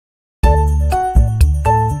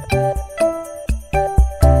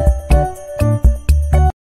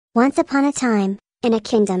Once upon a time, in a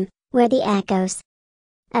kingdom, where the echoes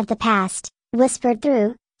of the past whispered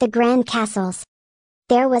through the grand castles,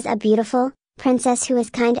 there was a beautiful princess who was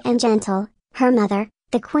kind and gentle. Her mother,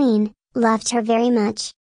 the queen, loved her very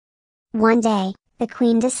much. One day, the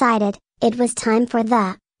queen decided it was time for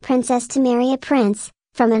the princess to marry a prince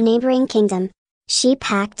from a neighboring kingdom. She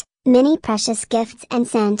packed many precious gifts and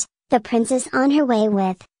sent the princess on her way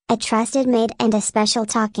with a trusted maid and a special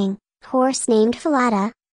talking horse named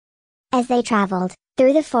Falada. As they traveled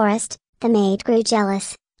through the forest, the maid grew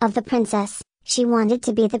jealous of the princess. She wanted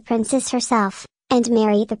to be the princess herself and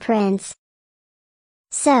marry the prince.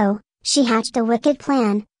 So, she hatched a wicked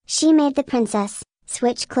plan. She made the princess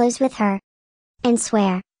switch clothes with her and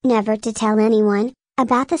swear never to tell anyone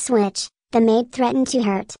about the switch. The maid threatened to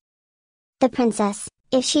hurt the princess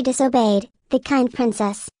if she disobeyed. The kind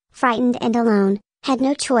princess, frightened and alone, had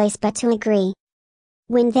no choice but to agree.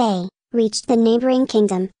 When they reached the neighboring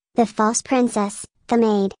kingdom, the false princess, the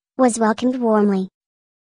maid, was welcomed warmly,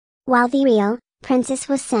 while the real princess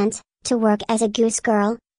was sent to work as a goose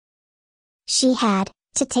girl. She had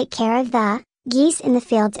to take care of the geese in the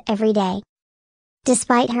fields every day.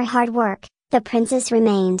 Despite her hard work, the princess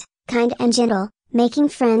remained kind and gentle, making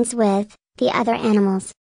friends with the other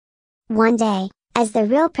animals. One day, as the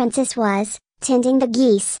real princess was tending the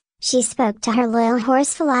geese, she spoke to her loyal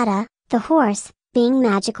horse Falada. The horse, being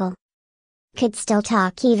magical, could still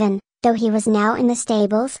talk even though he was now in the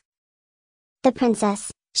stables. The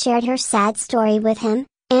princess shared her sad story with him,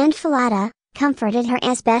 and Falada comforted her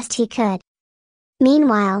as best he could.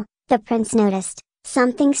 Meanwhile, the prince noticed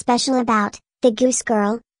something special about the goose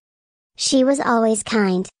girl. She was always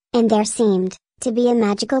kind, and there seemed to be a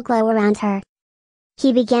magical glow around her.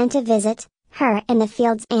 He began to visit her in the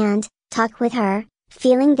fields and talk with her,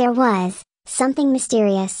 feeling there was something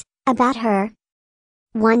mysterious about her.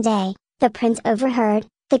 One day, the prince overheard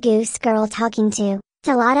the goose girl talking to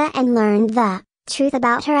Falada and learned the truth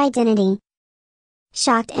about her identity.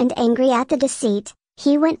 Shocked and angry at the deceit,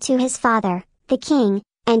 he went to his father, the king,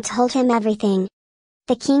 and told him everything.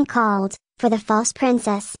 The king called for the false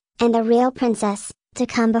princess and the real princess to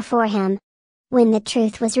come before him. When the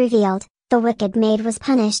truth was revealed, the wicked maid was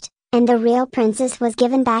punished, and the real princess was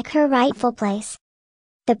given back her rightful place.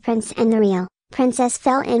 The prince and the real princess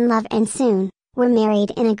fell in love and soon were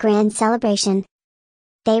married in a grand celebration.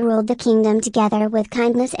 They ruled the kingdom together with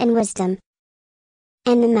kindness and wisdom.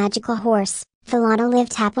 And the magical horse, Falada,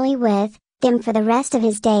 lived happily with them for the rest of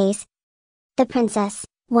his days. The princess,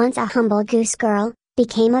 once a humble goose girl,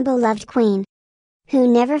 became a beloved queen who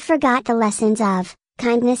never forgot the lessons of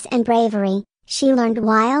kindness and bravery she learned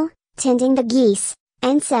while tending the geese,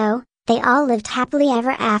 and so, they all lived happily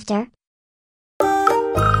ever after.